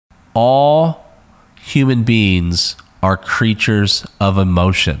All human beings are creatures of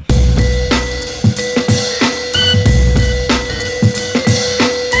emotion.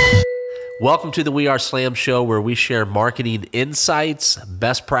 Welcome to the We Are Slam show, where we share marketing insights,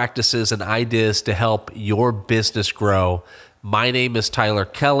 best practices, and ideas to help your business grow. My name is Tyler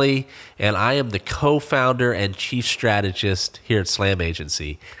Kelly, and I am the co-founder and chief strategist here at Slam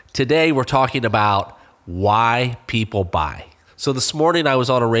Agency. Today, we're talking about why people buy. So this morning, I was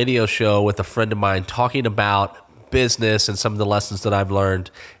on a radio show with a friend of mine talking about business and some of the lessons that I've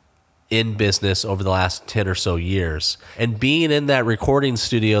learned in business over the last 10 or so years. And being in that recording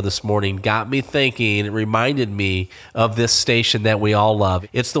studio this morning got me thinking. It reminded me of this station that we all love.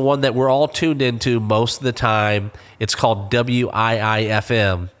 It's the one that we're all tuned into most of the time. It's called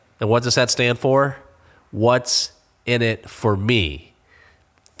WIIFM. And what does that stand for? What's in it for me?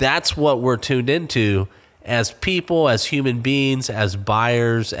 That's what we're tuned into as people, as human beings, as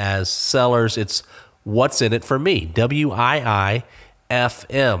buyers, as sellers. It's what's in it for me. WIIFM.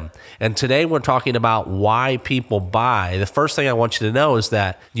 And today we're talking about why people buy. The first thing I want you to know is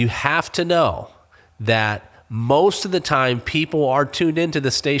that you have to know that most of the time people are tuned into the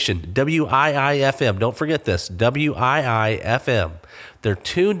station, WIIFM. Don't forget this, WIIFM. They're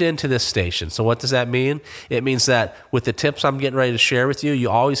tuned into this station. So what does that mean? It means that with the tips I'm getting ready to share with you, you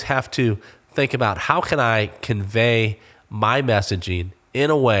always have to think about how can I convey my messaging in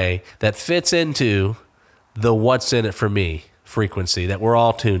a way that fits into the what's in it for me frequency that we're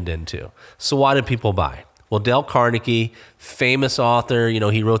all tuned into. So why do people buy? Well, Dale Carnegie, famous author,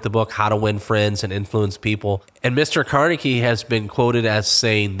 he wrote the book How to Win Friends and Influence People. And Mr. Carnegie has been quoted as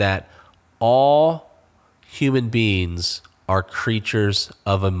saying that all human beings are creatures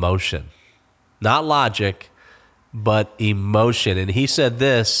of emotion. Not logic, but emotion. And he said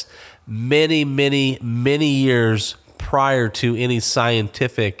this many years prior to any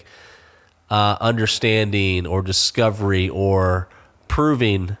scientific understanding or discovery or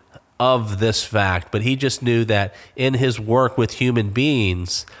proving of this fact, but he just knew that in his work with human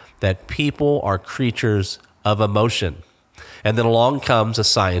beings that people are creatures of emotion. And then along comes a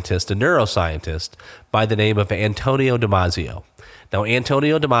scientist, a neuroscientist by the name of Antonio Damasio. Now,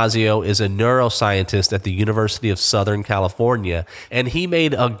 Antonio Damasio is a neuroscientist at the University of Southern California, and he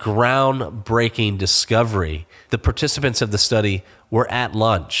made a groundbreaking discovery. The participants of the study were at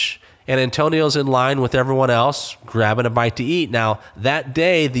lunch, and Antonio's in line with everyone else, grabbing a bite to eat. Now, that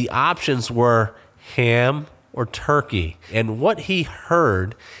day, the options were ham or turkey. And what he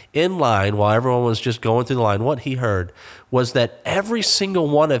heard in line, while everyone was just going through the line, what he heard was that every single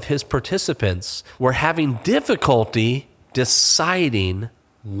one of his participants were having difficulty deciding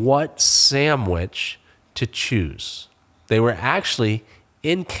what sandwich to choose. They were actually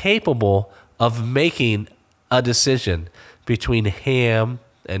incapable of making a decision between ham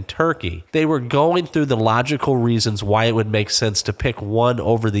and turkey. They were going through the logical reasons why it would make sense to pick one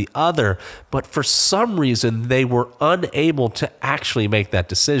over the other, but for some reason they were unable to actually make that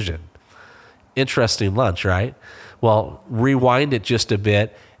decision. Interesting lunch, right? Well, rewind it just a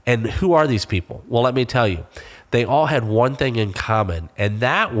bit. And who are these people? Well, let me tell you. They all had one thing in common, and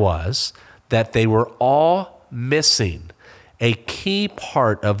that was that they were all missing a key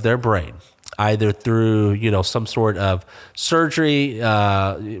part of their brain, either through, some sort of surgery,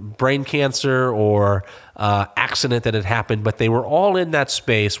 brain cancer, or accident that had happened, but they were all in that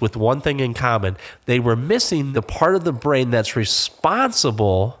space with one thing in common. They were missing the part of the brain that's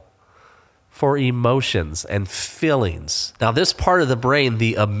responsible for emotions and feelings. Now, this part of the brain,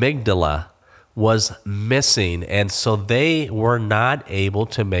 the amygdala, was missing, and so they were not able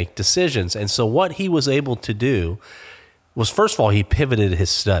to make decisions. And so what he was able to do was, first of all, he pivoted his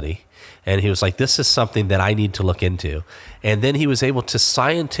study, and he was like, this is something that I need to look into. And then he was able to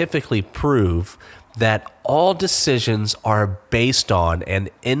scientifically prove that all decisions are based on and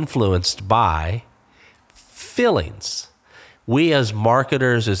influenced by feelings. We as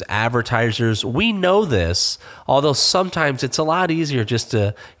marketers, as advertisers, we know this, although sometimes it's a lot easier just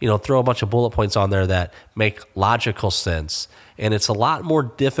to, throw a bunch of bullet points on there that make logical sense. And it's a lot more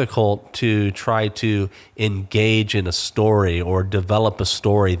difficult to try to engage in a story or develop a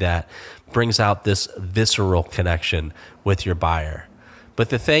story that brings out this visceral connection with your buyer.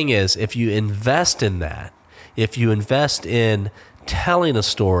 But the thing is, if you invest in that, if you invest in telling a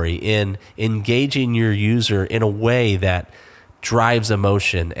story, in engaging your user in a way that drives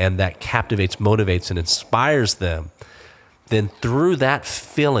emotion and that captivates, motivates, and inspires them, then through that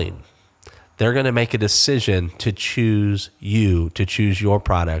feeling, they're going to make a decision to choose you, to choose your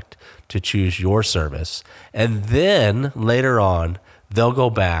product, to choose your service. And then later on, they'll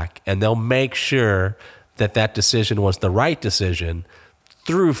go back and they'll make sure that that decision was the right decision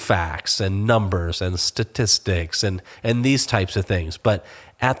through facts and numbers and statistics and these types of things. But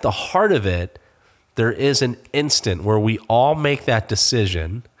at the heart of it, there is an instant where we all make that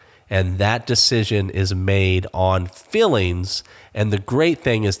decision, and that decision is made on feelings. And the great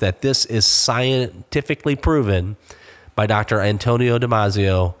thing is that this is scientifically proven by Dr. Antonio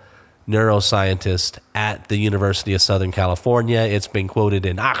Damasio, neuroscientist at the University of Southern California. It's been quoted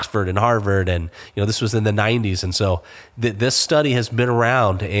in Oxford and Harvard, and this was in the 90s. And so this study has been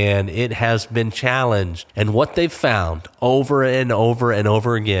around, and it has been challenged. And what they've found over and over and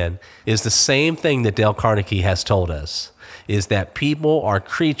over again is the same thing that Dale Carnegie has told us, is that people are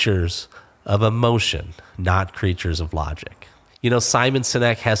creatures of emotion, not creatures of logic. Simon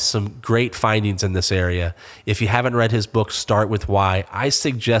Sinek has some great findings in this area. If you haven't read his book, Start With Why, I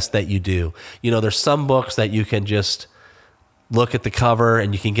suggest that you do. There's some books that you can just look at the cover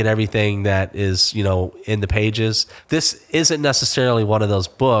and you can get everything that is, in the pages. This isn't necessarily one of those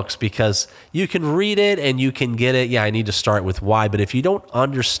books because you can read it and you can get it. Yeah, I need to start with why. But if you don't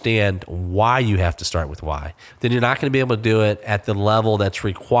understand why you have to start with why, then you're not going to be able to do it at the level that's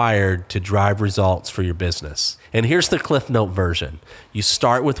required to drive results for your business. And here's the Cliff Note version. You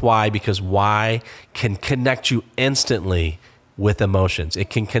start with why because why can connect you instantly with emotions. It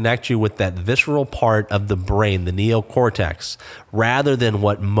can connect you with that visceral part of the brain, the neocortex, rather than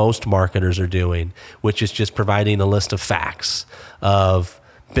what most marketers are doing, which is just providing a list of facts, of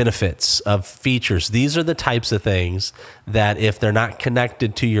benefits, of features. These are the types of things that if they're not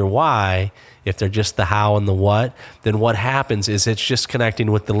connected to your why, if they're just the how and the what, then what happens is it's just connecting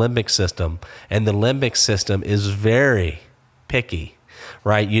with the limbic system. And the limbic system is very picky,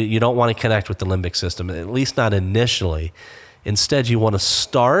 right? You don't want to connect with the limbic system, at least not initially. Instead, you want to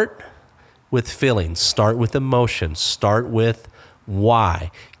start with feelings, start with emotions, start with why.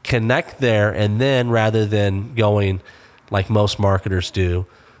 Connect there, and then rather than going like most marketers do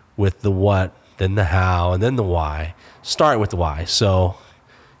with the what, then the how, and then the why, start with the why. So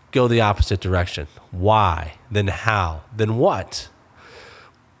go the opposite direction. Why, then how, then what?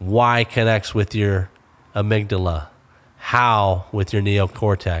 Why connects with your amygdala, how with your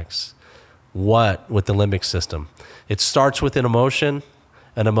neocortex, what with the limbic system. It starts with an emotion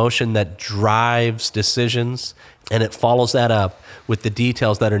that drives decisions, and it follows that up with the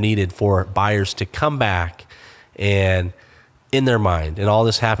details that are needed for buyers to come back and in their mind, and all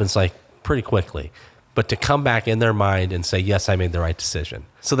this happens like pretty quickly, but to come back in their mind and say, yes, I made the right decision.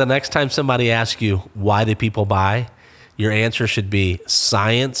 So the next time somebody asks you, why do people buy? Your answer should be,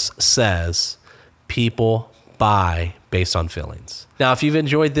 science says people buy based on feelings. Now, if you've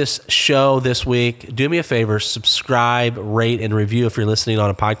enjoyed this show this week, do me a favor, subscribe, rate, and review if you're listening on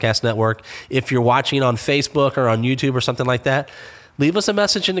a podcast network. If you're watching on Facebook or on YouTube or something like that, leave us a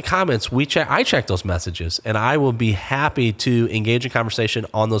message in the comments. I check those messages, and I will be happy to engage in conversation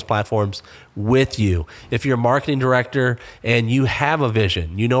on those platforms with you. If you're a marketing director and you have a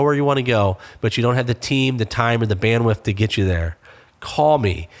vision, you know where you want to go, but you don't have the team, the time, or the bandwidth to get you there, call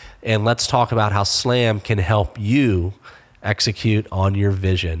me, and let's talk about how SLAM can help you execute on your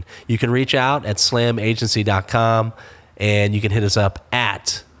vision. You can reach out at slamagency.com, and you can hit us up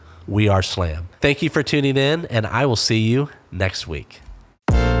at We Are SLAM. Thank you for tuning in, and I will see you next week.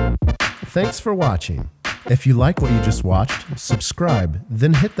 Thanks for watching. If you like what you just watched, subscribe,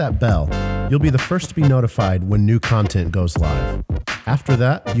 then hit that bell. You'll be the first to be notified when new content goes live. After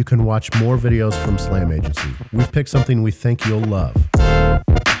that, you can watch more videos from SLAM Agency. We've picked something we think you'll love.